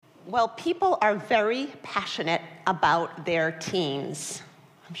Well, people are very passionate about their teams.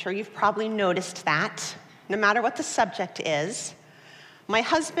 I'm sure you've probably noticed that, no matter what the subject is. My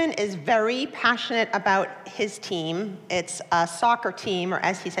husband is very passionate about his team. It's a soccer team, or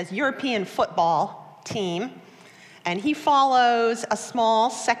as he says, European football team. And he follows a small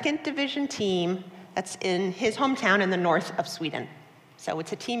second division team that's in his hometown in the north of Sweden. So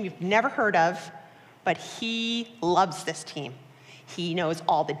it's a team you've never heard of, but he loves this team. He knows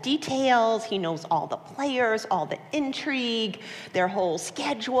all the details, he knows all the players, all the intrigue, their whole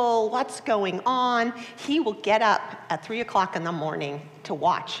schedule, what's going on. He will get up at 3 o'clock in the morning to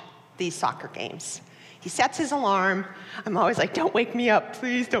watch these soccer games. He sets his alarm. I'm always like, don't wake me up,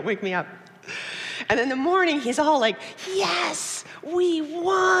 please don't wake me up. And in the morning, he's all like, yes, we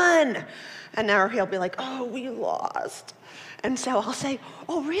won. And now he'll be like, oh, we lost. And so I'll say,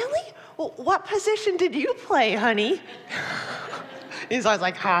 oh, really? Well, what position did you play, honey? He's always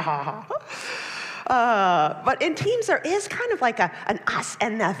like, ha, ha, ha. But in teams, there is kind of like an us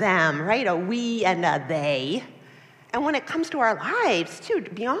and a them, right? A we and a they. And when it comes to our lives, too,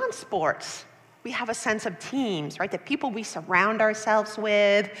 beyond sports, we have a sense of teams, right? The people we surround ourselves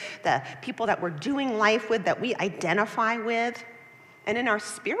with, the people that we're doing life with, that we identify with. And in our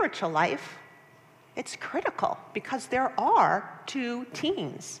spiritual life, it's critical because there are two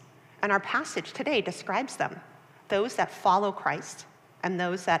teams. And our passage today describes them, those that follow Christ and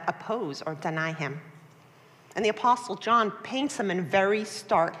those that oppose or deny him. And the Apostle John paints them in very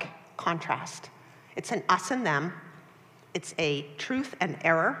stark contrast. It's an us and them. It's a truth and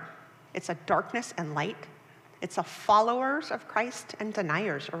error. It's a darkness and light. It's a followers of Christ and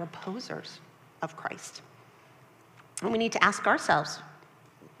deniers or opposers of Christ. And we need to ask ourselves,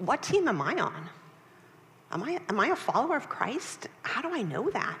 what team am I on? Am I a follower of Christ? How do I know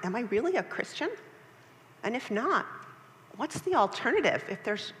that? Am I really a Christian? And if not, what's the alternative if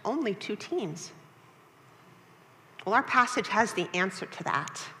there's only two teams? Well, our passage has the answer to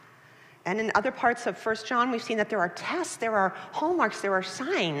that. And in other parts of 1 John, we've seen that there are tests, there are hallmarks, there are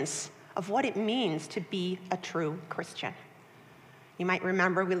signs of what it means to be a true Christian. You might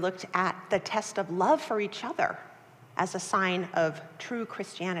remember we looked at the test of love for each other as a sign of true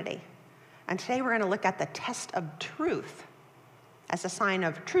Christianity. And today we're going to look at the test of truth as a sign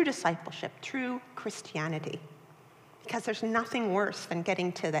of true discipleship, true Christianity. Because there's nothing worse than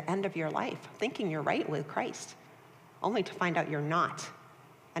getting to the end of your life, thinking you're right with Christ, only to find out you're not,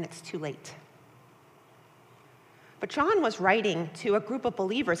 and it's too late. But John was writing to a group of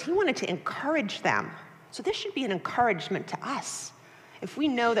believers. He wanted to encourage them. So this should be an encouragement to us. If we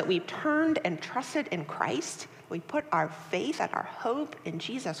know that we've turned and trusted in Christ, we put our faith and our hope in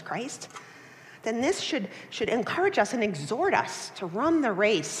Jesus Christ, then this should encourage us and exhort us to run the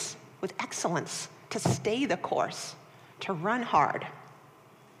race with excellence, to stay the course, to run hard.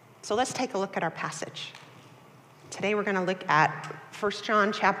 So let's take a look at our passage. Today we're going to look at 1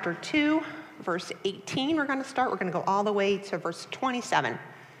 John chapter 2, verse 18. We're going to start. We're going to go all the way to verse 27.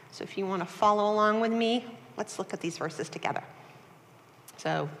 So if you want to follow along with me, let's look at these verses together.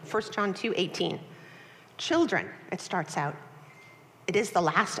 So 1 John 2:18. Children, it starts out, it is the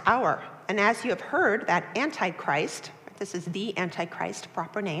last hour. And as you have heard that Antichrist, this is the Antichrist,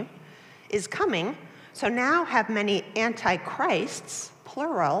 proper name, is coming, so now have many Antichrists,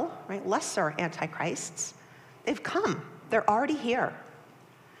 plural, right, lesser Antichrists, they've come. They're already here.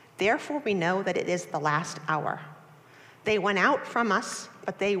 Therefore, we know that it is the last hour. They went out from us,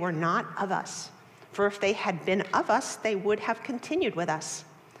 but they were not of us. For if they had been of us, they would have continued with us.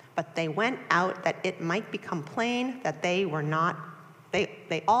 But they went out that it might become plain that they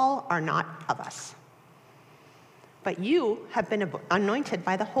all are not of us. But you have been anointed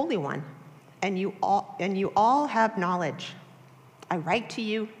by the Holy One, and you all have knowledge. I write to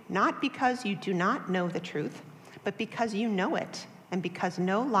you not because you do not know the truth, but because you know it, and because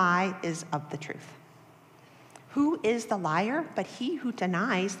no lie is of the truth. Who is the liar but he who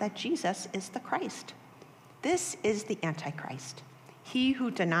denies that Jesus is the Christ? This is the Antichrist, he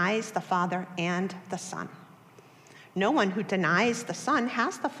who denies the Father and the Son. No one who denies the Son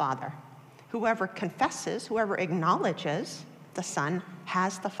has the Father. Whoever confesses, whoever acknowledges the Son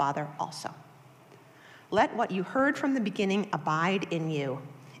has the Father also. Let what you heard from the beginning abide in you.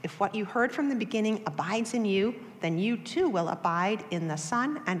 If what you heard from the beginning abides in you, then you too will abide in the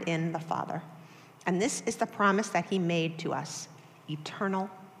Son and in the Father. And this is the promise that he made to us, eternal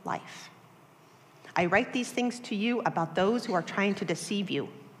life. I write these things to you about those who are trying to deceive you,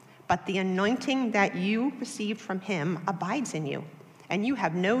 but the anointing that you received from him abides in you, and you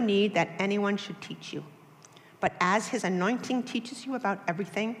have no need that anyone should teach you. But as his anointing teaches you about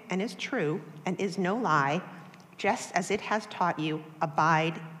everything and is true and is no lie, just as it has taught you,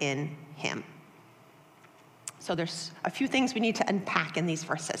 abide in him. So there's a few things we need to unpack in these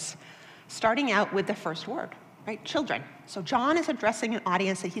verses, starting out with the first word, right? Children. So John is addressing an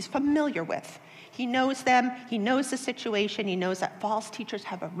audience that he's familiar with. He knows them, he knows the situation, he knows that false teachers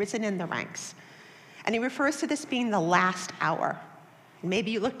have arisen in the ranks. And he refers to this being the last hour. Maybe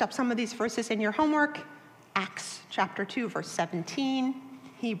you looked up some of these verses in your homework. Acts chapter 2, verse 17,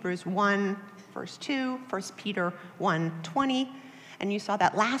 Hebrews 1, verse 2, 1 Peter 1:20. And you saw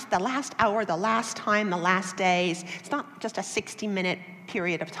that the last hour, the last time, the last days. It's not just a 60-minute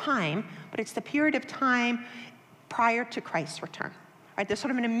period of time, but it's the period of time prior to Christ's return. Right? There's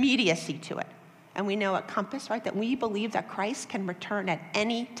sort of an immediacy to it. And we know at Compass, right, that we believe that Christ can return at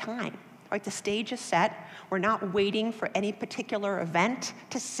any time. Right? The stage is set. We're not waiting for any particular event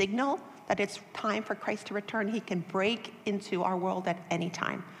to signal that it's time for Christ to return. He can break into our world at any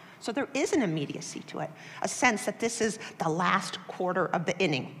time. So there is an immediacy to it, a sense that this is the last quarter of the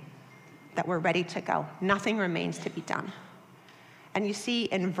inning, that we're ready to go. Nothing remains to be done. And you see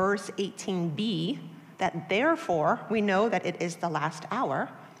in verse 18b that therefore, we know that it is the last hour,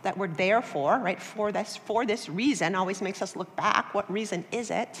 that we're therefore, right, for this reason always makes us look back. What reason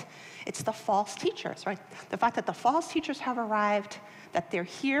is it? It's the false teachers, right? The fact that the false teachers have arrived, that they're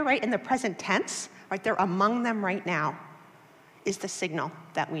here, right, in the present tense, right, they're among them right now, is the signal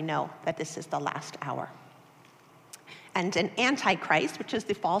that we know that this is the last hour. And an antichrist, which is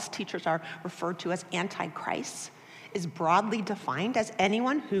the false teachers are referred to as antichrists, is broadly defined as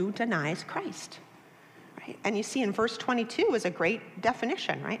anyone who denies Christ. Right? And you see in verse 22 is a great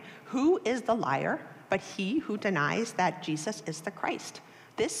definition, right? Who is the liar but he who denies that Jesus is the Christ?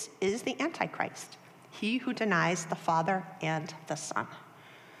 This is the antichrist, he who denies the Father and the Son.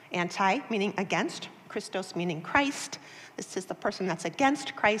 Anti meaning against, Christos meaning Christ. This is the person that's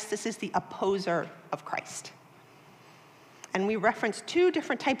against Christ. This is the opposer of Christ. And we reference two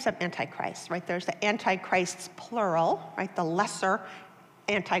different types of antichrists, right? There's the antichrists plural, right? The lesser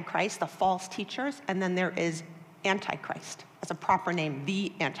antichrist, the false teachers, and then there is antichrist as a proper name,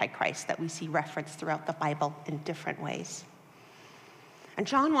 the antichrist, that we see referenced throughout the Bible in different ways. And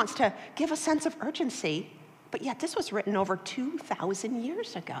John wants to give a sense of urgency, but yet this was written over 2,000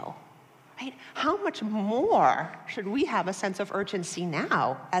 years ago. Right? How much more should we have a sense of urgency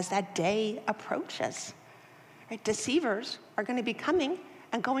now as that day approaches? Right? Deceivers are going to be coming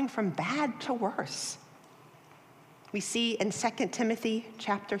and going from bad to worse. We see in 2 Timothy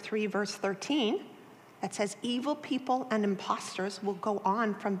chapter 3, verse 13, that says, evil people and imposters will go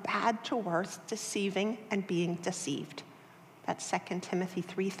on from bad to worse, deceiving and being deceived. That's 2 Timothy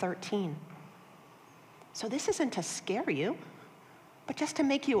 3:13. So this isn't to scare you, but just to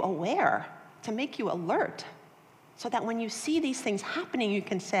make you aware, to make you alert, so that when you see these things happening, you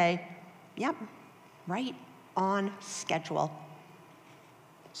can say, yep, right on schedule.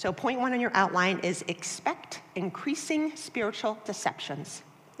 So point one on your outline is expect increasing spiritual deceptions.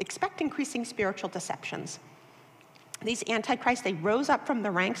 Expect increasing spiritual deceptions. These antichrists, they rose up from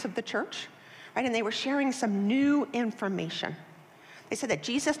the ranks of the church, right, and they were sharing some new information. They said that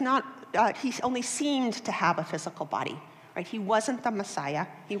Jesus he only seemed to have a physical body. Right? He wasn't the Messiah.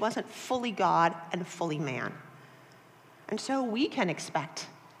 He wasn't fully God and fully man. And so we can expect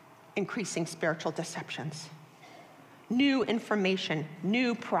increasing spiritual deceptions. New information,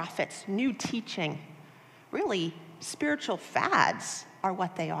 new prophets, new teaching. Really, spiritual fads are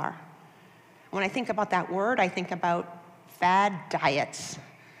what they are. When I think about that word, I think about fad diets.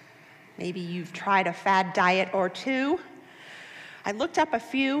 Maybe you've tried a fad diet or two. I looked up a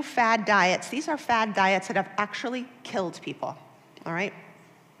few fad diets. These are fad diets that have actually killed people, all right?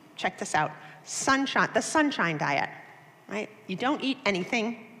 Check this out. The sunshine diet, right? You don't eat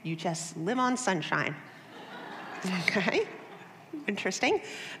anything, you just live on sunshine, okay? Interesting.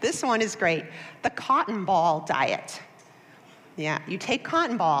 This one is great. The cotton ball diet. Yeah, you take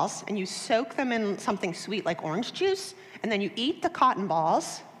cotton balls and you soak them in something sweet like orange juice, and then you eat the cotton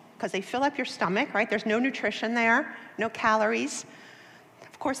balls, because they fill up your stomach, right? There's no nutrition there, no calories.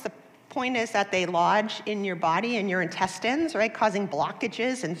 Of course, the point is that they lodge in your body and your intestines, right? Causing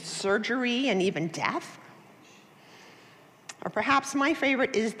blockages and surgery and even death. Or perhaps my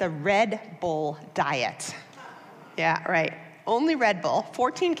favorite is the Red Bull diet. Yeah, right. Only Red Bull,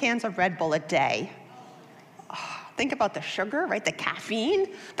 14 cans of Red Bull a day. Oh, think about the sugar, right? The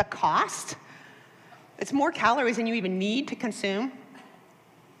caffeine, the cost. It's more calories than you even need to consume.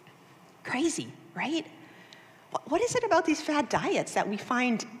 Crazy, right? What is it about these fad diets that we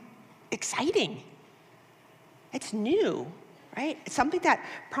find exciting? It's new, right? It's something that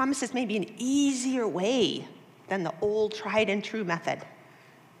promises maybe an easier way than the old tried and true method.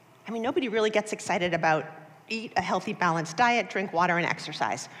 I mean, nobody really gets excited about eat a healthy, balanced diet, drink water, and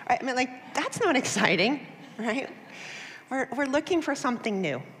exercise. Right? I mean, like, that's not exciting, right? We're looking for something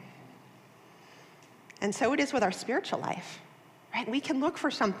new. And so it is with our spiritual life, right? We can look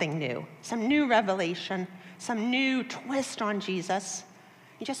for something new, some new revelation, some new twist on Jesus.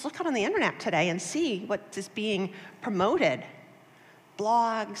 You just look out on the internet today and see what is being promoted.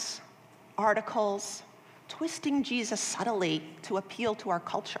 Blogs, articles, twisting Jesus subtly to appeal to our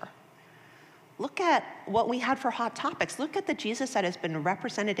culture. Look at what we had for Hot Topics. Look at the Jesus that has been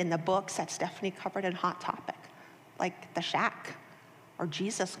represented in the books that Stephanie covered in Hot Topic, like The Shack, or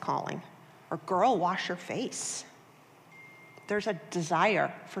Jesus Calling, or Girl, Wash Your Face. There's a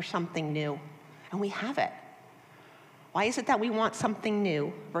desire for something new, and we have it. Why is it that we want something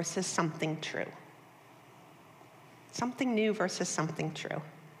new versus something true? Something new versus something true.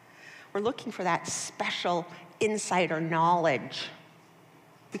 We're looking for that special insider knowledge.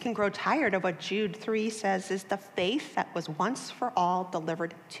 We can grow tired of what Jude 3 says is the faith that was once for all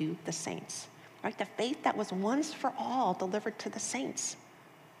delivered to the saints. Right? The faith that was once for all delivered to the saints.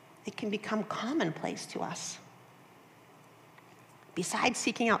 It can become commonplace to us. Besides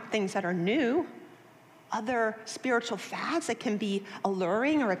seeking out things that are new, other spiritual fads that can be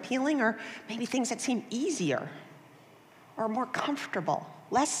alluring or appealing, or maybe things that seem easier or more comfortable,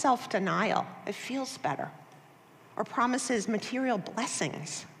 less self-denial, it feels better, or promises material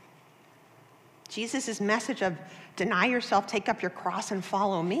blessings. Jesus' message of deny yourself, take up your cross, and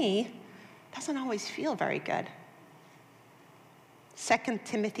follow me doesn't always feel very good. 2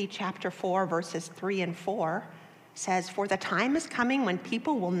 Timothy chapter 4, verses 3 and 4 says, "For the time is coming when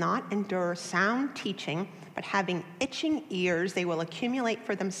people will not endure sound teaching, but having itching ears, they will accumulate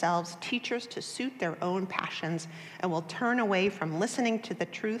for themselves teachers to suit their own passions, and will turn away from listening to the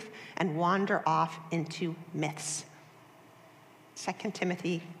truth and wander off into myths." 2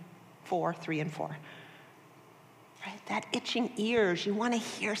 Timothy 4, 3 and 4. Right? That itching ears, you want to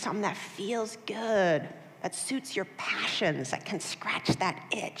hear something that feels good, that suits your passions, that can scratch that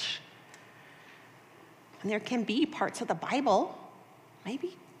itch. And there can be parts of the Bible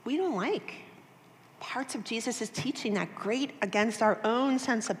maybe we don't like. Parts of Jesus' teaching that grate against our own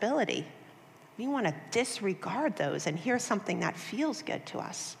sensibility. We want to disregard those and hear something that feels good to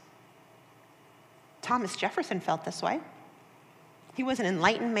us. Thomas Jefferson felt this way. He was an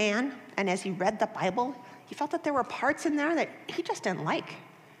enlightened man, and as he read the Bible, he felt that there were parts in there that he just didn't like.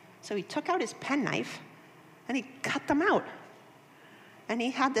 So he took out his penknife and he cut them out. And he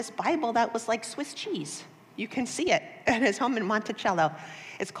had this Bible that was like Swiss cheese. You can see it at his home in Monticello.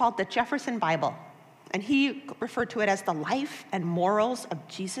 It's called the Jefferson Bible. And he referred to it as the life and morals of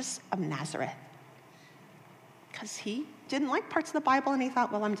Jesus of Nazareth. Because he didn't like parts of the Bible, and he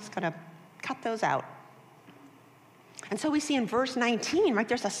thought, well, I'm just going to cut those out. And so we see in verse 19, right,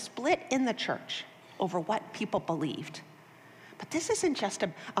 there's a split in the church over what people believed. But this isn't just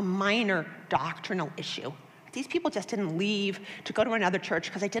a minor doctrinal issue. These people just didn't leave to go to another church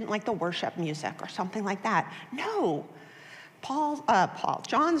because they didn't like the worship music or something like that. No.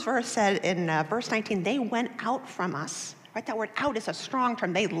 John's verse said in verse 19, they went out from us. Right? That word out is a strong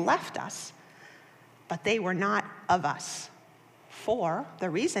term. They left us, but they were not of us. For the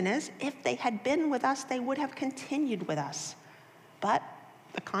reason is, if they had been with us, they would have continued with us. But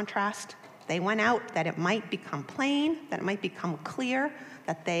the contrast, they went out that it might become plain, that it might become clear,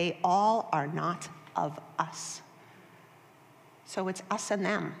 that they all are not of us. So it's us and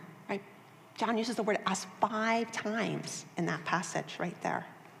them, right? John uses the word us 5 times in that passage right there.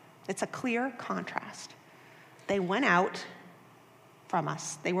 It's a clear contrast. They went out from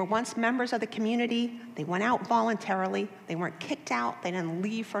us. They were once members of the community. They went out voluntarily. They weren't kicked out. They didn't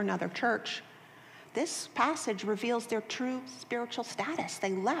leave for another church. This passage reveals their true spiritual status.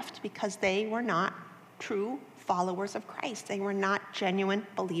 They left because they were not true followers of Christ. They were not genuine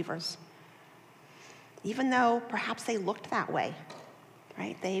believers. Even though perhaps they looked that way,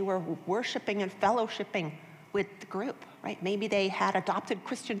 right? They were worshiping and fellowshipping with the group, right? Maybe they had adopted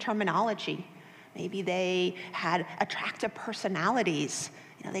Christian terminology. Maybe they had attractive personalities.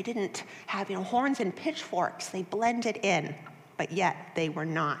 They didn't have, horns and pitchforks. They blended in, but yet they were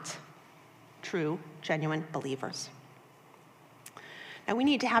not true, genuine believers. Now, we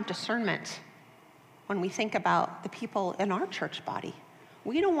need to have discernment when we think about the people in our church body.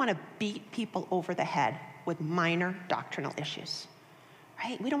 We don't want to beat people over the head with minor doctrinal issues,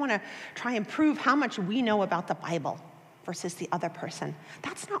 right? We don't want to try and prove how much we know about the Bible versus the other person.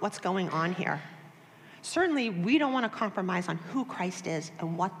 That's not what's going on here. Certainly, we don't want to compromise on who Christ is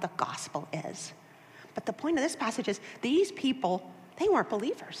and what the gospel is. But the point of this passage is these people, they weren't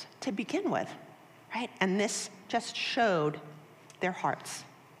believers to begin with, right? And this just showed their hearts.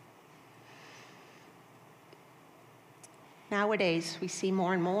 Nowadays, we see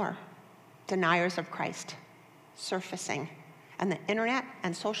more and more deniers of Christ surfacing. And the internet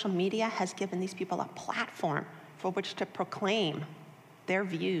and social media has given these people a platform for which to proclaim their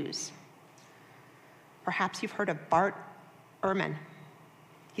views. Perhaps you've heard of Bart Ehrman.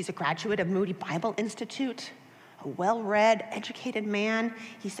 He's a graduate of Moody Bible Institute, a well-read, educated man.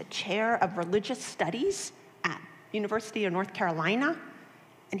 He's the chair of religious studies at University of North Carolina,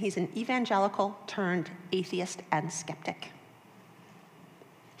 and he's an evangelical turned atheist and skeptic.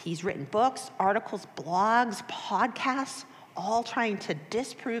 He's written books, articles, blogs, podcasts, all trying to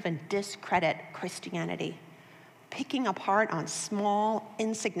disprove and discredit Christianity, picking apart on small,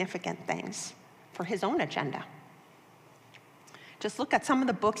 insignificant things for his own agenda. Just look at some of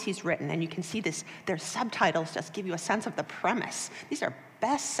the books he's written, and you can see this. Their subtitles just give you a sense of the premise. These are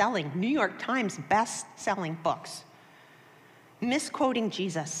best-selling, New York Times best-selling books. Misquoting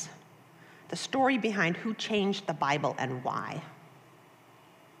Jesus, the story behind who changed the Bible and why.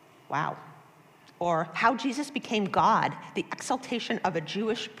 Wow. Or How Jesus Became God, the exaltation of a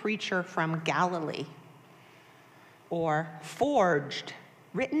Jewish preacher from Galilee. Or Forged,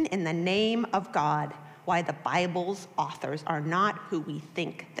 written in the name of God, why the Bible's authors are not who we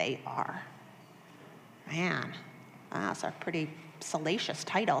think they are. Man, those are pretty salacious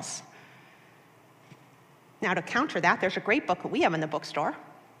titles. Now, to counter that, there's a great book that we have in the bookstore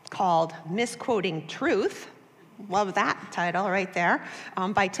called Misquoting Truth. Love that title right there,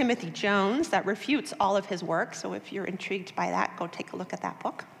 by Timothy Jones, that refutes all of his work. So if you're intrigued by that, go take a look at that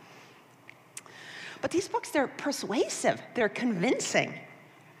book. But these books, they're persuasive, they're convincing.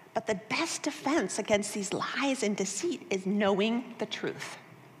 But the best defense against these lies and deceit is knowing the truth.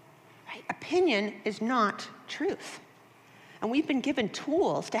 Right? Opinion is not truth. And we've been given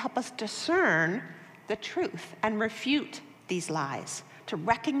tools to help us discern the truth and refute these lies, to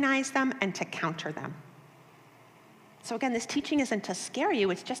recognize them and to counter them. So again, this teaching isn't to scare you,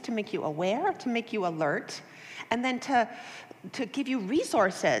 it's just to make you aware, to make you alert, and then to give you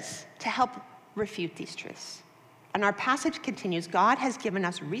resources to help refute these truths. And our passage continues, God has given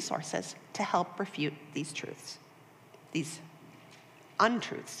us resources to help refute these truths, these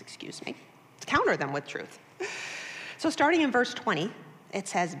untruths, to counter them with truth. So starting in verse 20, it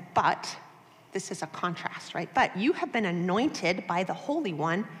says, but, this is a contrast, right? But you have been anointed by the Holy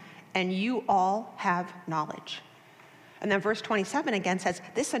One, and you all have knowledge. And then verse 27 again says,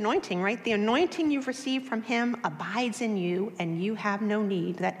 this anointing, right? The anointing you've received from him abides in you, and you have no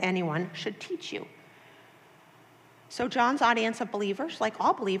need that anyone should teach you. So John's audience of believers, like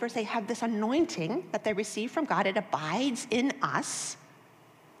all believers, they have this anointing that they receive from God. It abides in us.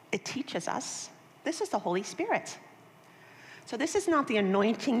 It teaches us. This is the Holy Spirit. So this is not the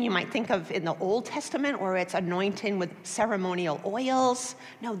anointing you might think of in the Old Testament, where it's anointing with ceremonial oils.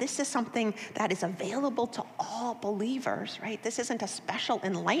 No, this is something that is available to all believers, right? This isn't a special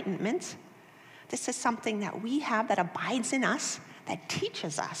enlightenment. This is something that we have that abides in us, that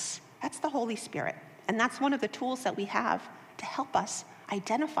teaches us. That's the Holy Spirit. And that's one of the tools that we have to help us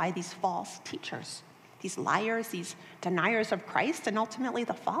identify these false teachers, these liars, these deniers of Christ, and ultimately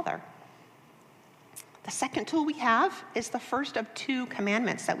the Father. The second tool we have is the first of two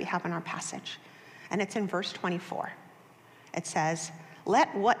commandments that we have in our passage, and it's in verse 24. It says,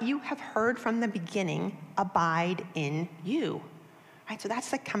 let what you have heard from the beginning abide in you. Right, so that's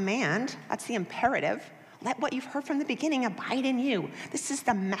the command, that's the imperative. Let what you've heard from the beginning abide in you. This is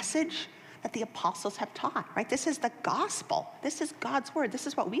the message that the apostles have taught, right? This is the gospel. This is God's word. This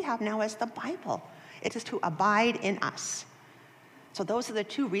is what we have now as the Bible. It is to abide in us. So those are the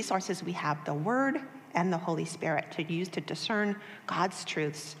two resources we have, the word and the Holy Spirit, to use to discern God's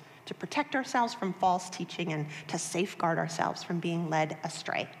truths, to protect ourselves from false teaching, and to safeguard ourselves from being led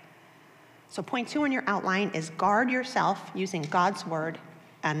astray. So point 2 in your outline is guard yourself using God's word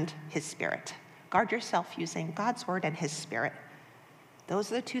and his Spirit. Guard yourself using God's word and his Spirit.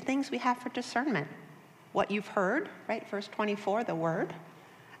 Those are the two things we have for discernment. What you've heard, right, verse 24, the word,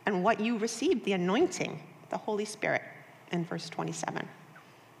 and what you received, the anointing, the Holy Spirit, in verse 27.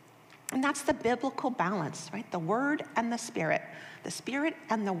 And that's the biblical balance, right? The word and the Spirit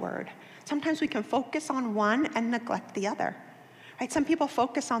and the word. Sometimes we can focus on one and neglect the other, right? Some people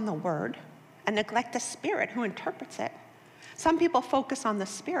focus on the word and neglect the Spirit who interprets it. Some people focus on the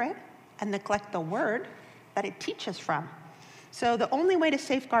Spirit and neglect the word that it teaches from. So the only way to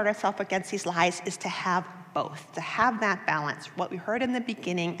safeguard ourselves against these lies is to have both, to have that balance, what we heard in the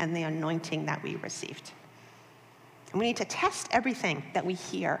beginning and the anointing that we received. And we need to test everything that we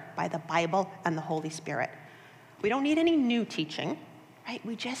hear by the Bible and the Holy Spirit. We don't need any new teaching, right?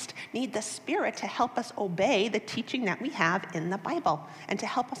 We just need the Spirit to help us obey the teaching that we have in the Bible and to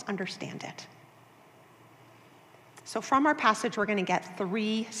help us understand it. So from our passage, we're going to get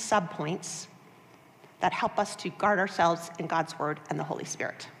 3 subpoints that help us to guard ourselves in God's word and the Holy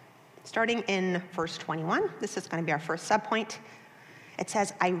Spirit. Starting in verse 21, this is going to be our first subpoint. It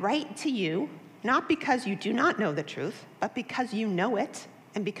says, I write to you, not because you do not know the truth, but because you know it,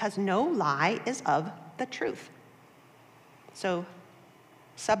 and because no lie is of the truth. So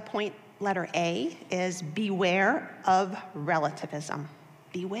subpoint letter A is beware of relativism.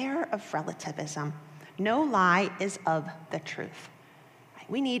 Beware of relativism. No lie is of the truth.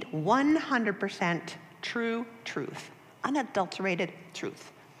 We need 100% true truth, unadulterated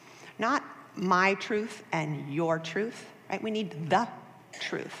truth. Not my truth and your truth, right? We need the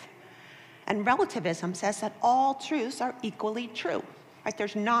truth. And relativism says that all truths are equally true, right?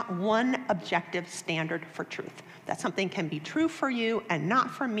 There's not one objective standard for truth. That something can be true for you and not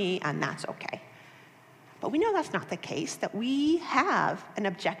for me, and that's okay. But we know that's not the case, that we have an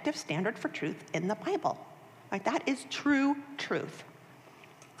objective standard for truth in the Bible, right? That is true truth.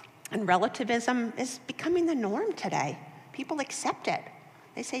 And relativism is becoming the norm today. People accept it.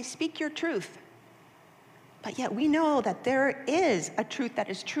 They say, speak your truth. But yet we know that there is a truth that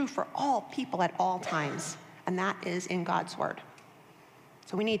is true for all people at all times, and that is in God's word.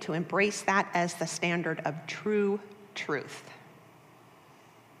 So we need to embrace that as the standard of true truth.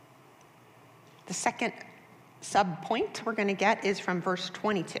 The second sub-point we're going to get is from verse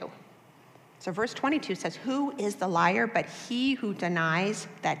 22. So verse 22 says, who is the liar but he who denies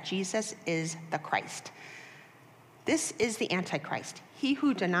that Jesus is the Christ? This is the Antichrist, he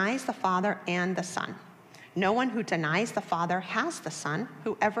who denies the Father and the Son. No one who denies the Father has the Son.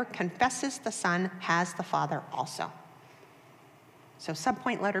 Whoever confesses the Son has the Father also. So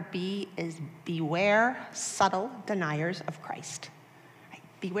subpoint letter B is beware subtle deniers of Christ. Right?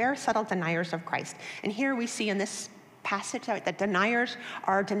 Beware subtle deniers of Christ. And here we see in this passage that deniers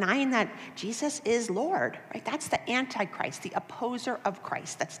are denying that Jesus is Lord. Right? That's the Antichrist, the opposer of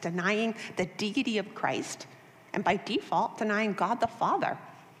Christ. That's denying the deity of Christ, and by default, denying God the Father.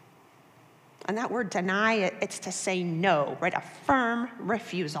 And that word deny, it's to say no, right? A firm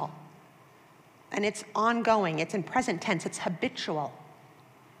refusal. And it's ongoing, it's in present tense, it's habitual.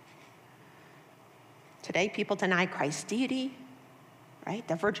 Today, people deny Christ's deity, right?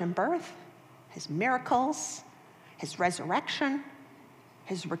 The virgin birth, his miracles, his resurrection,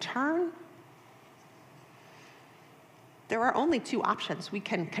 his return. There are only 2 options. We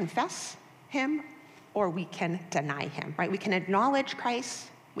can confess him or we can deny him, right? We can acknowledge Christ,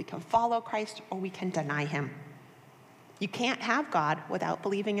 we can follow Christ, or we can deny him. You can't have God without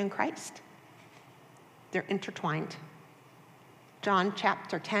believing in Christ. They're intertwined. John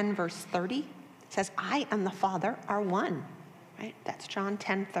chapter 10, verse 30 says, I and the Father are one, right? That's John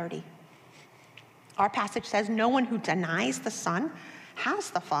 10:30. Our passage says, no one who denies the Son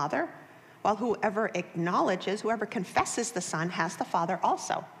has the Father, while whoever acknowledges, whoever confesses the Son has the Father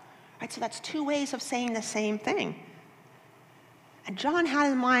also. Right? So that's 2 ways of saying the same thing. And John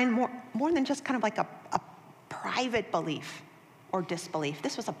had in mind more than just kind of like a private belief or disbelief.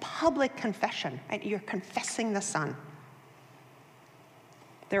 This was a public confession, right? You're confessing the Son.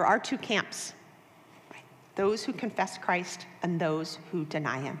 There are 2 camps, right? Those who confess Christ and those who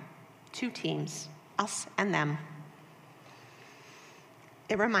deny him. 2 teams, us and them.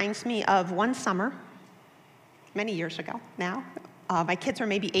 It reminds me of one summer, many years ago now. My kids were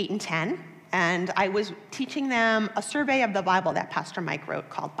maybe 8 and 10. And I was teaching them a survey of the Bible that Pastor Mike wrote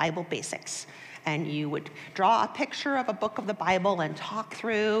called Bible Basics. And you would draw a picture of a book of the Bible and talk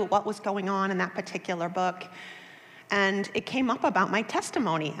through what was going on in that particular book. And it came up about my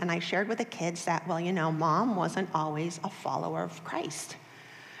testimony. And I shared with the kids that, well, you know, Mom wasn't always a follower of Christ.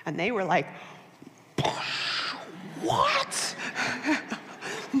 And they were like, what?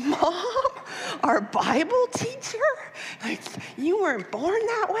 Mom? Our Bible teacher? Like, you weren't born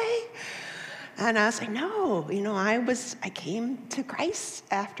that way? And I was like, no, you know, I came to Christ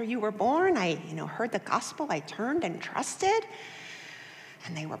after you were born. I, heard the gospel. I turned and trusted.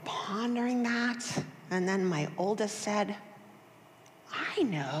 And they were pondering that. And then my oldest said, I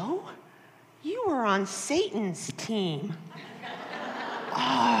know. You were on Satan's team.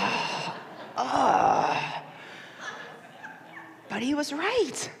 But he was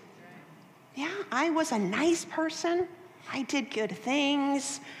right. Yeah, I was a nice person. I did good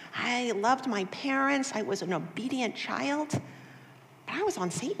things. I loved my parents. I was an obedient child. But I was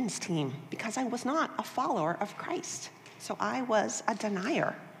on Satan's team because I was not a follower of Christ. So I was a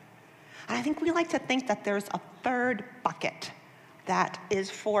denier. And I think we like to think that there's a third bucket that is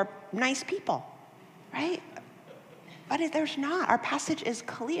for nice people, right? But there's not. Our passage is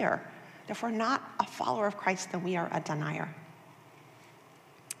clear. If we're not a follower of Christ, then we are a denier.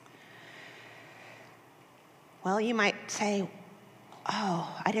 Well, you might say,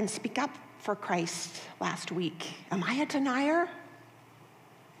 oh, I didn't speak up for Christ last week. Am I a denier?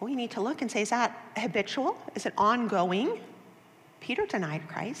 Well, you need to look and say, is that habitual? Is it ongoing? Peter denied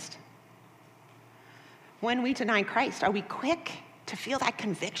Christ. When we deny Christ, are we quick to feel that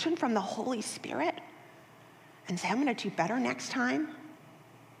conviction from the Holy Spirit and say, I'm going to do better next time?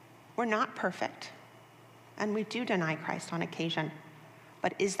 We're not perfect, and we do deny Christ on occasion.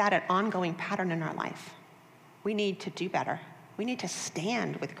 But is that an ongoing pattern in our life? We need to do better. We need to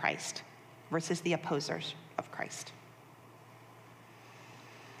stand with Christ versus the opposers of Christ.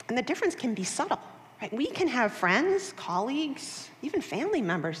 And the difference can be subtle, right? We can have friends, colleagues, even family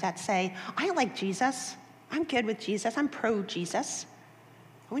members that say, I like Jesus. I'm good with Jesus. I'm pro-Jesus.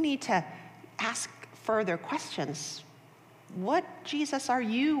 We need to ask further questions. What Jesus are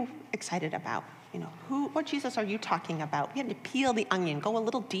you excited about? What Jesus are you talking about? We have to peel the onion, go a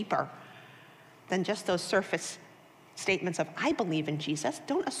little deeper than just those surface statements of, I believe in Jesus.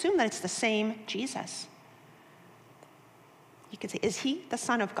 Don't assume that it's the same Jesus. You could say, is he the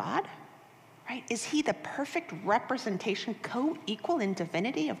Son of God? Right? Is he the perfect representation, co-equal in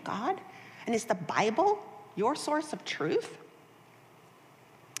divinity of God? And is the Bible your source of truth?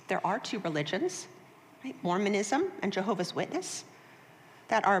 There are two religions, right? Mormonism and Jehovah's Witness,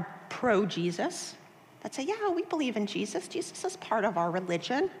 that are pro-Jesus, that say, yeah, we believe in Jesus. Jesus is part of our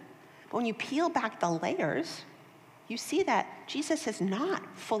religion. But when you peel back the layers, you see that Jesus is not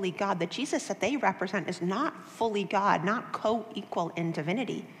fully God. The Jesus that they represent is not fully God, not co-equal in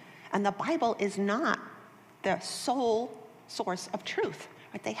divinity. And the Bible is not the sole source of truth.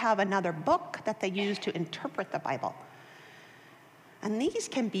 Right? They have another book that they use to interpret the Bible. And these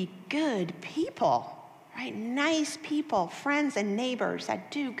can be good people, right? Nice people, friends and neighbors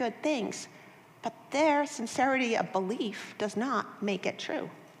that do good things. But their sincerity of belief does not make it true.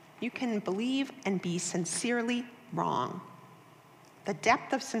 You can believe and be sincerely wrong. The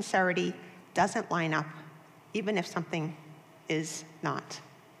depth of sincerity doesn't line up, even if something is not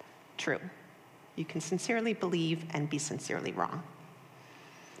true. You can sincerely believe and be sincerely wrong.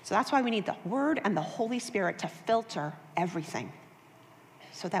 So that's why we need the Word and the Holy Spirit to filter everything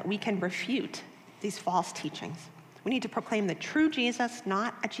so that we can refute these false teachings. We need to proclaim the true Jesus,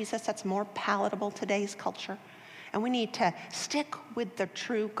 not a Jesus that's more palatable to today's culture. And we need to stick with the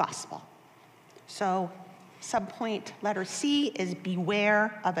true gospel. So subpoint letter C is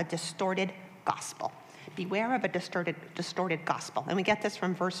beware of a distorted gospel. Beware of a distorted gospel. And we get this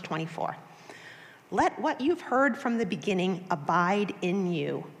from verse 24. Let what you've heard from the beginning abide in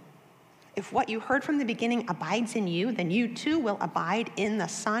you. If what you heard from the beginning abides in you, then you too will abide in the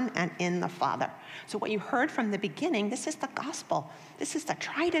Son and in the Father. So what you heard from the beginning, this is the gospel. This is the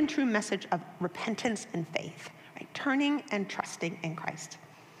tried and true message of repentance and faith, right? Turning and trusting in Christ.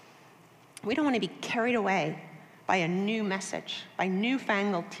 We don't want to be carried away by a new message, by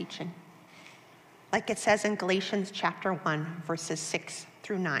newfangled teaching. Like it says in Galatians chapter 1, verses 6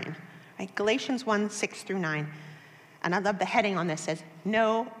 through 9. Right? Galatians 1, 6 through 9. And I love the heading on this, says,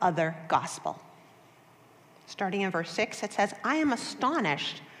 no other gospel. Starting in verse 6, it says, I am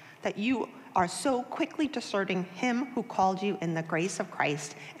astonished that you are so quickly deserting him who called you in the grace of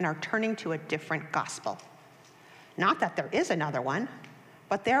Christ and are turning to a different gospel. Not that there is another one,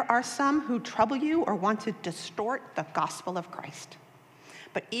 but there are some who trouble you or want to distort the gospel of Christ.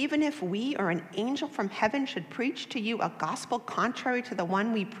 But even if we or an angel from heaven should preach to you a gospel contrary to the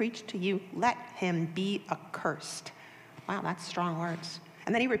one we preach to you, let him be accursed. Wow, that's strong words.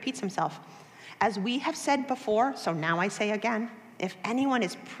 And then he repeats himself. As we have said before, so now I say again, if anyone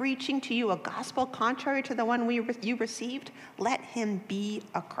is preaching to you a gospel contrary to the one you received, let him be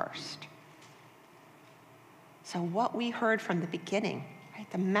accursed. So what we heard from the beginning, right,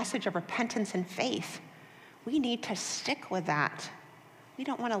 the message of repentance and faith, we need to stick with that. We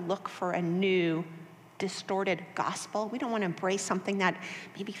don't want to look for a new, distorted gospel. We don't want to embrace something that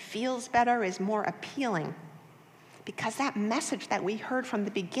maybe feels better, is more appealing. Because that message that we heard from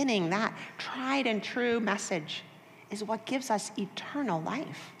the beginning, that tried and true message, is what gives us eternal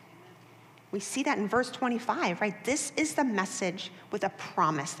life. We see that in verse 25, right? This is the message with a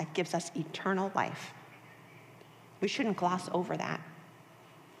promise that gives us eternal life. We shouldn't gloss over that.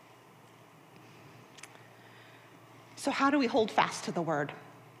 So how do we hold fast to the word?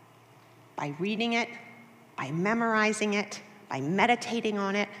 By reading it, by memorizing it, by meditating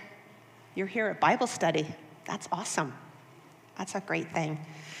on it. You're here at Bible study. That's awesome. That's a great thing.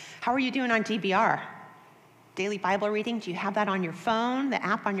 How are you doing on DBR? Daily Bible reading? Do you have that on your phone, the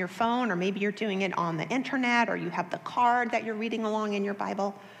app on your phone, or maybe you're doing it on the internet, or you have the card that you're reading along in your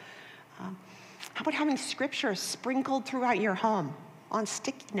Bible? How about having scripture sprinkled throughout your home? on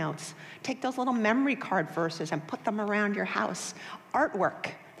sticky notes. Take those little memory card verses and put them around your house.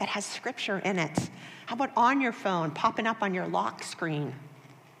 Artwork that has scripture in it. How about on your phone, popping up on your lock screen?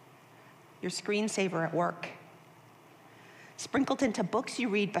 Your screensaver at work. Sprinkled into books you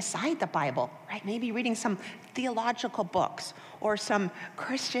read beside the Bible, right? Maybe reading some theological books or some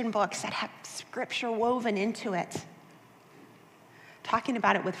Christian books that have scripture woven into it. Talking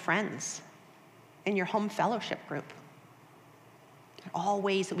about it with friends in your home fellowship group. All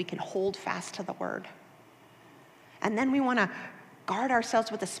ways that we can hold fast to the word. And then we want to guard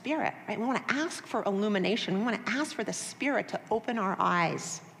ourselves with the Spirit, right? We want to ask for illumination. We want to ask for the Spirit to open our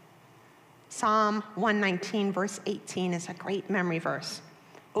eyes. Psalm 119, verse 18 is a great memory verse.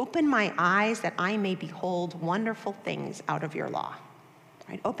 Open my eyes that I may behold wonderful things out of your law.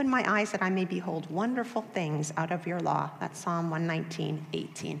 Right? Open my eyes that I may behold wonderful things out of your law. That's Psalm 119,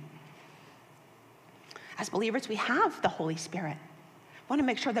 18. As believers, we have the Holy Spirit. We want to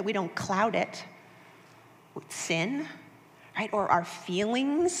make sure that we don't cloud it with sin, right? Or our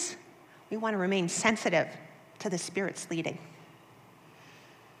feelings. We want to remain sensitive to the Spirit's leading.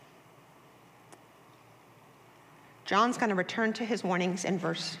 John's going to return to his warnings in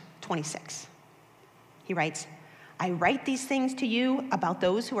verse 26. He writes, I write these things to you about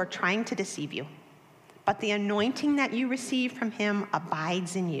those who are trying to deceive you. But the anointing that you receive from him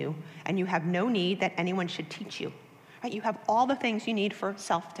abides in you, and you have no need that anyone should teach you. Right? You have all the things you need for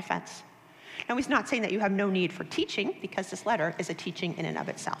self-defense. Now, he's not saying that you have no need for teaching, because this letter is a teaching in and of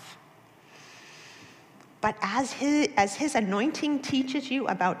itself. But as his anointing teaches you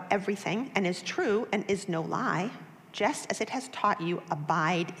about everything and is true and is no lie, just as it has taught you,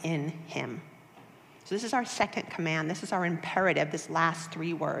 abide in him. So this is our second command. This is our imperative, this last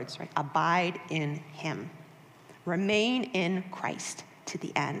three words, right? Abide in him. Remain in Christ to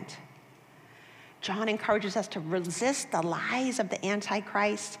the end. John encourages us to resist the lies of the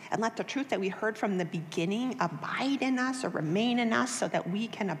Antichrist and let the truth that we heard from the beginning abide in us or remain in us so that we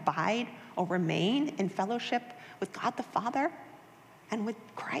can abide or remain in fellowship with God the Father and with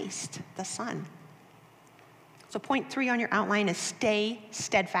Christ the Son. So point 3 on your outline is stay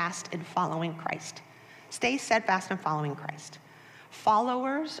steadfast in following Christ. Stay steadfast in following Christ.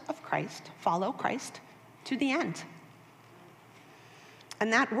 Followers of Christ follow Christ to the end.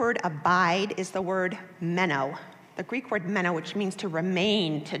 And that word abide is the word meno, the Greek word meno, which means to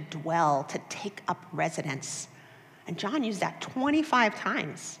remain, to dwell, to take up residence. And John used that 25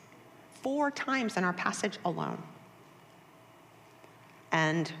 times, 4 times in our passage alone.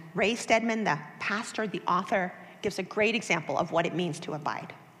 And Ray Stedman, the pastor, the author, gives a great example of what it means to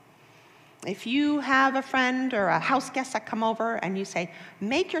abide. If you have a friend or a house guest that come over and you say,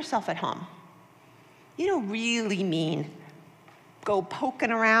 make yourself at home, you don't really mean go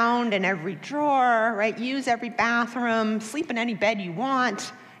poking around in every drawer, right? Use every bathroom, sleep in any bed you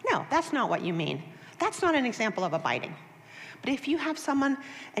want. No, that's not what you mean. That's not an example of abiding. But if you have someone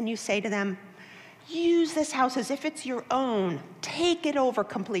and you say to them, use this house as if it's your own, take it over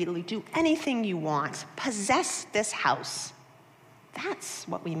completely, do anything you want, possess this house. That's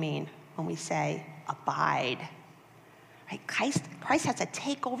what we mean when we say abide. Right? Christ has to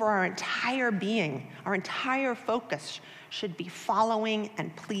take over our entire being. Our entire focus should be following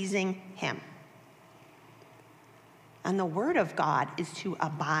and pleasing him. And the word of God is to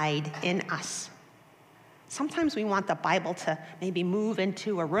abide in us. Sometimes we want the Bible to maybe move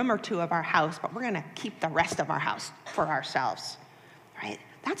into a room or two of our house, but we're going to keep the rest of our house for ourselves, right?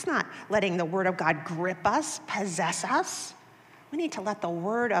 That's not letting the word of God grip us, possess us. We need to let the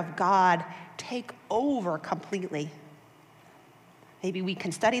word of God take over completely. Maybe we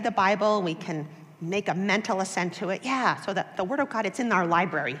can study the Bible, we can make a mental assent to it. Yeah, so that the word of God, it's in our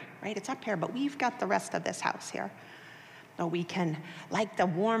library, right? It's up here, but we've got the rest of this house here. Or we can like the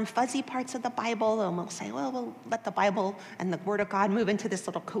warm, fuzzy parts of the Bible, and we'll say, well, we'll let the Bible and the Word of God move into this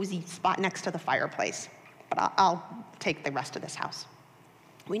little cozy spot next to the fireplace. But I'll take the rest of this house.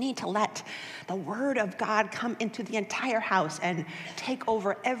 We need to let the Word of God come into the entire house and take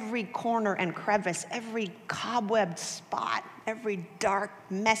over every corner and crevice, every cobwebbed spot, every dark,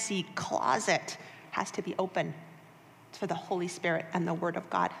 messy closet has to be open for the Holy Spirit and the Word of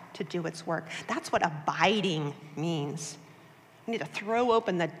God to do its work. That's what abiding means. We need to throw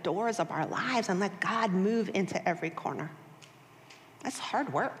open the doors of our lives and let God move into every corner. That's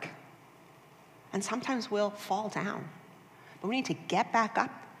hard work. And sometimes we'll fall down. But we need to get back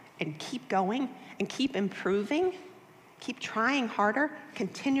up and keep going and keep improving, keep trying harder,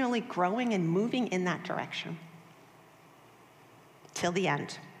 continually growing and moving in that direction till the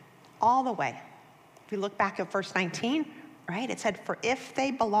end, all the way. If we look back at verse 19, right, it said, for if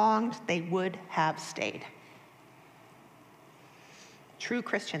they belonged, they would have stayed. True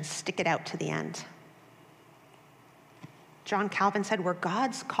Christians stick it out to the end. John Calvin said, where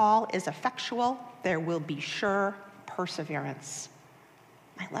God's call is effectual, there will be sure perseverance.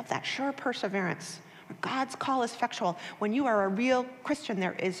 I love that, sure perseverance. Where God's call is effectual. When you are a real Christian,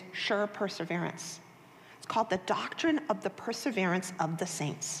 there is sure perseverance. It's called the doctrine of the perseverance of the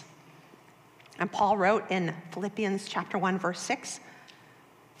saints. And Paul wrote in Philippians chapter 1, verse 6,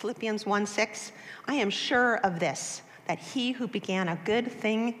 Philippians 1:6, I am sure of this, that he who began a good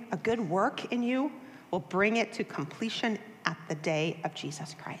thing, a good work in you, will bring it to completion at the day of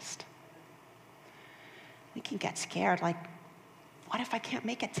Jesus Christ. We can get scared, like, what if I can't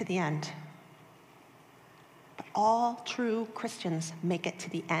make it to the end? But all true Christians make it to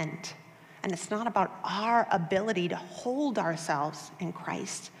the end. And it's not about our ability to hold ourselves in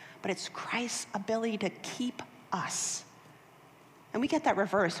Christ, but it's Christ's ability to keep us. And we get that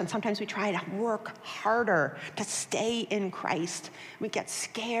reversed, and sometimes we try to work harder to stay in Christ. We get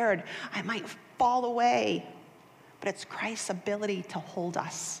scared, I might fall away. But it's Christ's ability to hold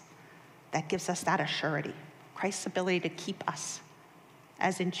us that gives us that assurity. Christ's ability to keep us.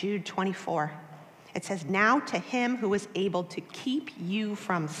 As in Jude 24, it says, now to him who is able to keep you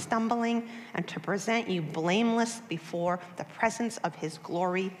from stumbling and to present you blameless before the presence of his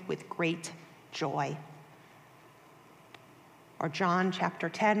glory with great joy. Or John chapter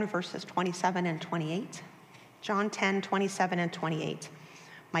 10, verses 27 and 28. John 10, 27 and 28.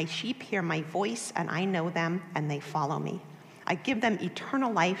 My sheep hear my voice, and I know them, and they follow me. I give them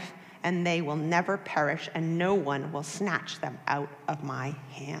eternal life, and they will never perish, and no one will snatch them out of my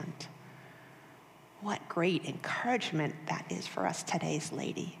hand. What great encouragement that is for us today's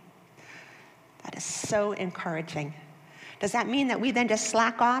lady. That is so encouraging. Does that mean that we then just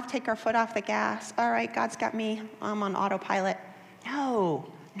slack off, take our foot off the gas? All right, God's got me, I'm on autopilot. No,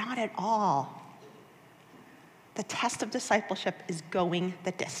 not at all. The test of discipleship is going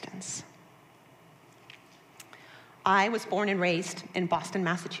the distance. I was born and raised in Boston,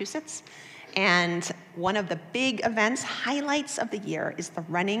 Massachusetts, and one of the big events, highlights of the year, is the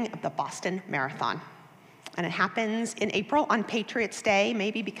running of the Boston Marathon. And it happens in April on Patriots' Day,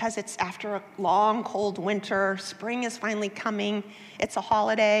 maybe because it's after a long, cold winter. Spring is finally coming. It's a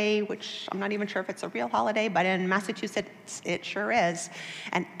holiday, which I'm not even sure if it's a real holiday, but in Massachusetts, it sure is.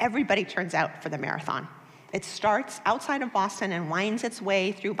 And everybody turns out for the marathon. It starts outside of Boston and winds its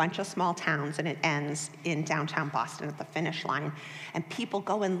way through a bunch of small towns, and it ends in downtown Boston at the finish line. And people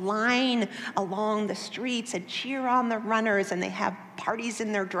go in line along the streets and cheer on the runners, and they have parties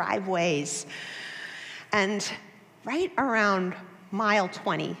in their driveways. And right around mile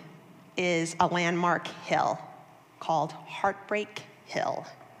 20 is a landmark hill called Heartbreak Hill.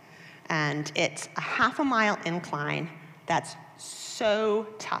 And it's a half a mile incline that's so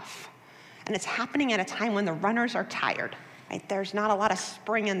tough. And it's happening at a time when the runners are tired, right? There's not a lot of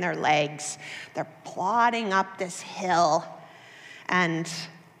spring in their legs. They're plodding up this hill, and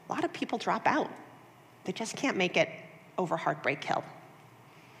a lot of people drop out. They just can't make it over Heartbreak Hill.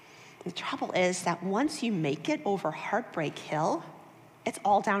 The trouble is that once you make it over Heartbreak Hill, it's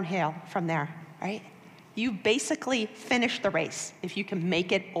all downhill from there, right? You basically finish the race if you can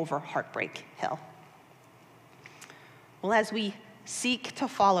make it over Heartbreak Hill. Well, as we seek to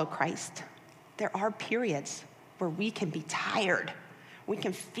follow Christ, there are periods where we can be tired. We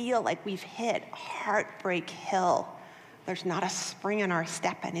can feel like we've hit Heartbreak Hill. There's not a spring in our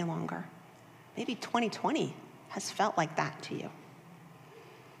step any longer. Maybe 2020 has felt like that to you.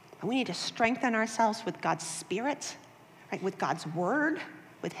 And we need to strengthen ourselves with God's Spirit, right? With God's Word,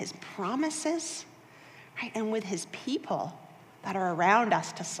 with His promises, right? And with His people that are around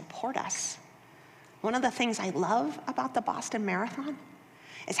us to support us. One of the things I love about the Boston Marathon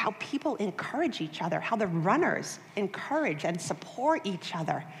is how people encourage each other, how the runners encourage and support each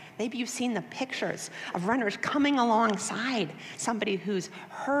other. Maybe you've seen the pictures of runners coming alongside somebody who's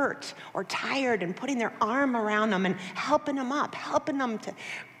hurt or tired and putting their arm around them and helping them up, helping them to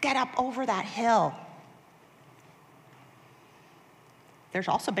get up over that hill. There's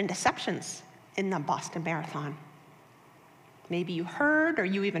also been deceptions in the Boston Marathon. Maybe you heard or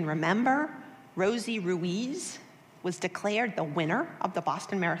you even remember Rosie Ruiz was declared the winner of the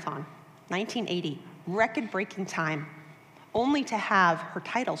Boston Marathon, 1980, record-breaking time, only to have her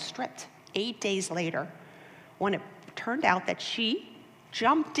title stripped 8 days later when it turned out that she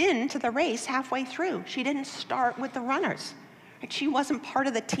jumped into the race halfway through. She didn't start with the runners. She wasn't part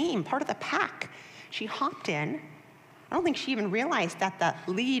of the team, part of the pack. She hopped in. I don't think she even realized that the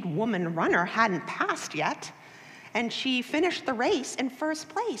lead woman runner hadn't passed yet, and she finished the race in first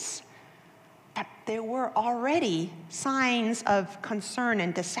place. But there were already signs of concern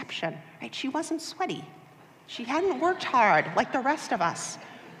and deception, right? She wasn't sweaty. She hadn't worked hard like the rest of us,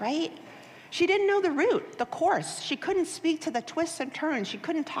 right? She didn't know the route, the course. She couldn't speak to the twists and turns. She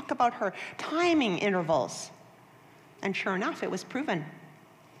couldn't talk about her timing intervals. And sure enough, it was proven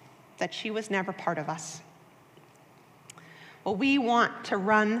that she was never part of us. Well, we want to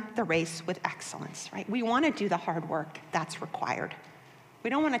run the race with excellence, right? We want to do the hard work that's required. We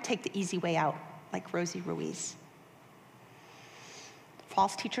don't want to take the easy way out like Rosie Ruiz.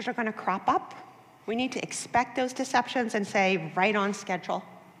 False teachers are going to crop up. We need to expect those deceptions and say, right on schedule.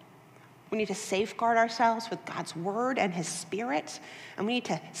 We need to safeguard ourselves with God's word and his spirit, and we need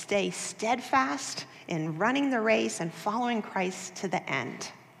to stay steadfast in running the race and following Christ to the end,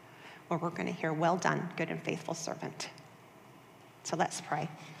 where we're going to hear, well done, good and faithful servant. So let's pray.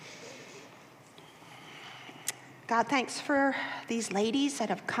 God, thanks for these ladies that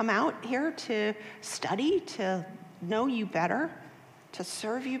have come out here to study, to know you better, to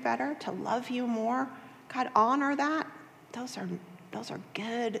serve you better, to love you more. God, honor that. Those are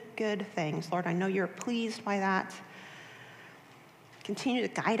good things. Lord, I know you're pleased by that. Continue to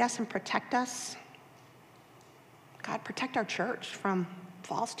guide us and protect us. God, protect our church from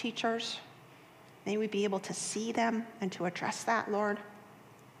false teachers. May we be able to see them and to address that, Lord.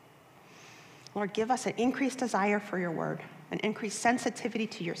 Lord, give us an increased desire for your word, an increased sensitivity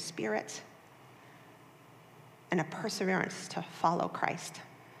to your spirit, and a perseverance to follow Christ.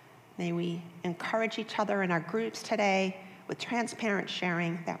 May we encourage each other in our groups today with transparent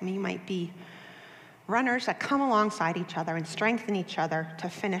sharing, that we might be runners that come alongside each other and strengthen each other to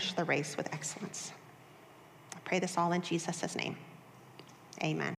finish the race with excellence. I pray this all in Jesus' name. Amen.